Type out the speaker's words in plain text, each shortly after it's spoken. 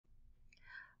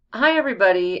Hi,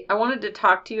 everybody. I wanted to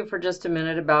talk to you for just a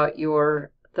minute about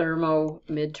your thermo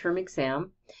midterm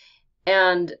exam.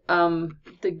 And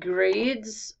the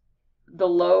grades,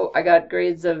 I got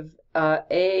grades of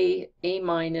A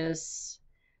minus,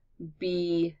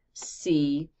 B,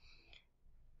 C,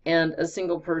 and a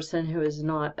single person who is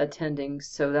not attending,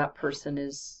 so that person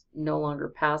is no longer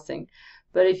passing.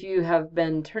 But if you have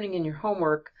been turning in your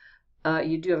homework,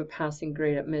 you do have a passing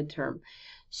grade at midterm.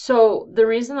 So the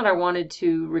reason that I wanted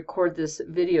to record this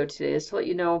video today is to let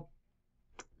you know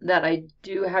that I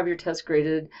do have your test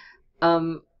graded.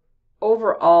 Um,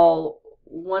 Overall,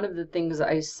 one of the things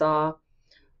I saw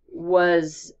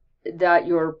was that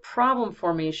your problem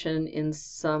formation in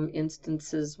some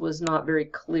instances was not very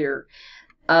clear.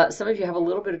 Some of you have a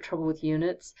little bit of trouble with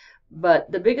units, but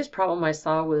the biggest problem I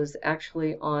saw was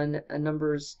actually on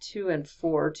numbers 2 and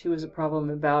 4. 2 is a problem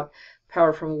about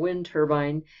power from a wind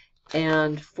turbine,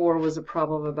 and 4 was a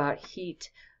problem about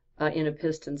heat in a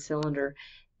piston cylinder.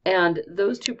 And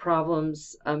those two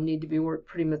problems need to be worked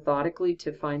pretty methodically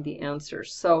to find the answer.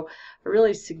 So I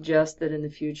really suggest that in the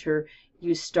future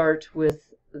you start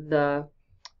with the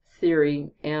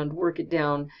theory and work it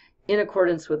down in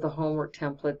accordance with the homework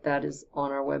template that is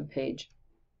on our webpage.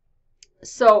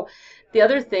 So the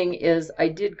other thing is I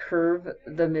did curve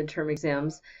the midterm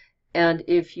exams, and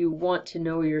if you want to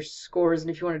know your scores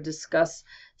and if you want to discuss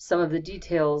some of the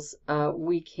details,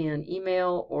 we can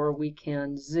email or we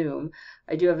can Zoom.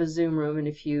 I do have a Zoom room, and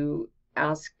if you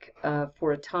ask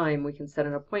for a time, we can set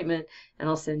an appointment, and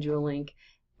I'll send you a link,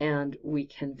 and we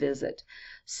can visit.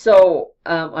 So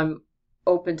I'm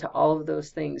open to all of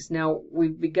those things. Now,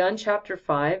 we've begun Chapter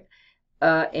 5,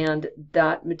 and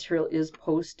that material is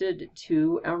posted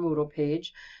to our Moodle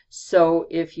page. So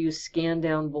if you scan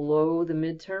down below the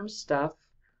midterm stuff,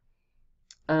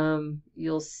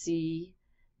 you'll see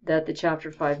that the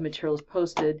Chapter 5 material is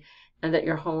posted and that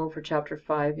your homework for Chapter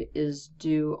 5 is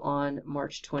due on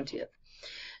March 20th.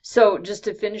 So just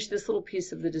to finish this little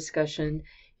piece of the discussion,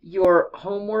 your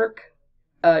homework,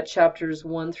 chapters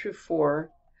 1 through 4,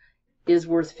 is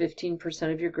worth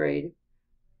 15% of your grade.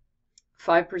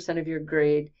 5% of your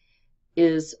grade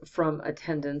is from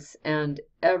attendance, and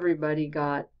everybody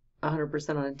got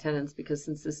 100% on attendance because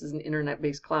since this is an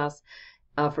internet-based class,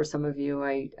 for some of you,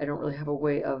 I don't really have a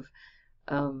way of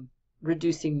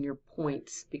reducing your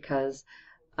points because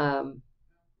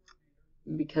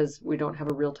we don't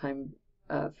have a real-time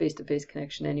face-to-face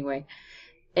connection anyway.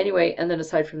 And then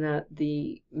aside from that,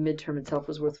 the midterm itself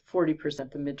was worth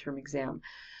 40%, the midterm exam.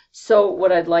 So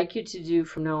what I'd like you to do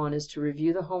from now on is to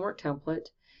review the homework template,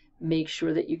 make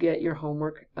sure that you get your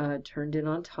homework turned in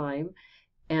on time,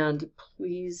 and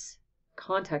please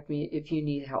contact me if you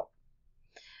need help.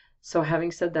 So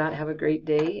having said that, have a great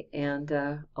day, and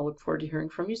I'll look forward to hearing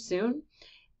from you soon,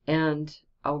 and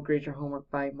I'll grade your homework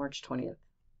by March 20th.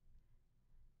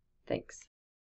 Thanks.